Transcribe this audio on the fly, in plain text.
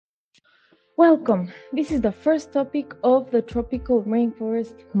Welcome! This is the first topic of the tropical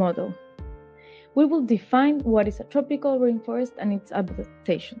rainforest model. We will define what is a tropical rainforest and its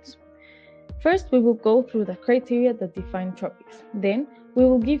adaptations. First, we will go through the criteria that define tropics. Then, we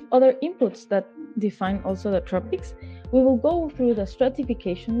will give other inputs that define also the tropics. We will go through the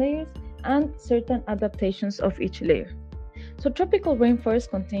stratification layers and certain adaptations of each layer. So tropical rainforests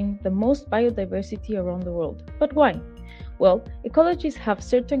contain the most biodiversity around the world. But why? Well, ecologists have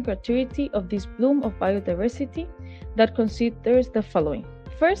certain criteria of this bloom of biodiversity that considers the following.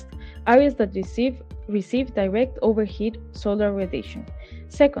 First, areas that receive direct overhead solar radiation.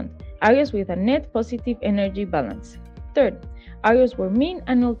 Second, areas with a net positive energy balance. Third, areas where mean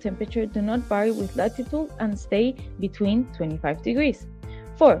annual temperature do not vary with latitude and stay between 25 degrees.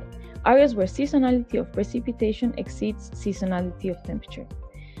 Fourth, areas where seasonality of precipitation exceeds seasonality of temperature.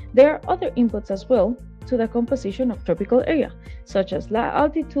 There are other inputs as well to the composition of tropical area, such as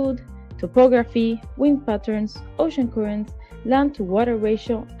altitude, topography, wind patterns, ocean currents, land-to-water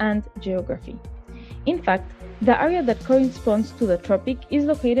ratio, and geography. In fact, the area that corresponds to the tropic is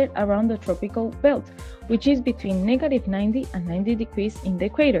located around the tropical belt, which is between -90 and 90 degrees in the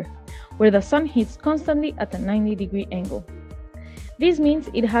equator, where the sun hits constantly at a 90-degree angle. This means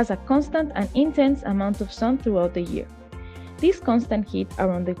it has a constant and intense amount of sun throughout the year. This constant heat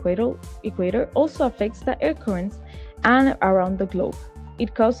around the equator also affects the air currents and around the globe.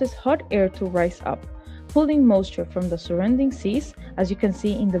 It causes hot air to rise up, pulling moisture from the surrounding seas, as you can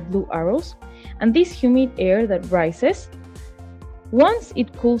see in the blue arrows, and this humid air that rises, once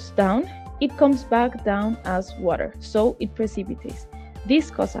it cools down, it comes back down as water, so it precipitates.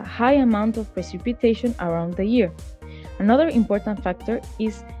 This causes a high amount of precipitation around the year. Another important factor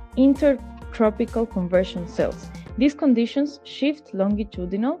is intertropical conversion cells. These conditions shift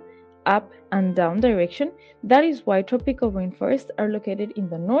longitudinal, up and down direction. That is why tropical rainforests are located in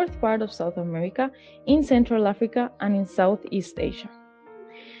the north part of South America, in Central Africa, and in Southeast Asia.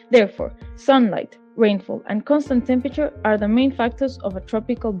 Therefore, sunlight, rainfall, and constant temperature are the main factors of a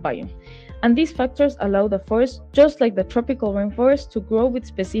tropical biome, and these factors allow the forest, just like the tropical rainforest, to grow with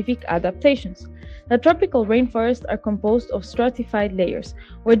specific adaptations. The tropical rainforests are composed of stratified layers,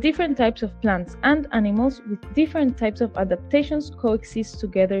 where different types of plants and animals with different types of adaptations coexist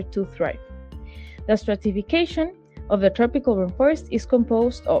together to thrive. The stratification of the tropical rainforest is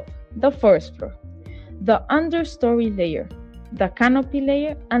composed of the forest floor, the understory layer, the canopy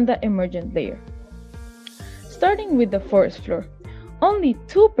layer, and the emergent layer. Starting with the forest floor, only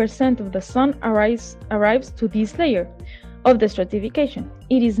 2% of the sun arrives to this layer of the stratification.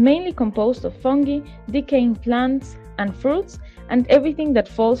 It is mainly composed of fungi, decaying plants and fruits, and everything that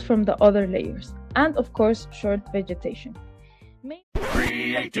falls from the other layers, and of course short vegetation.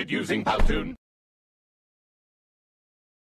 Created using Powtoon.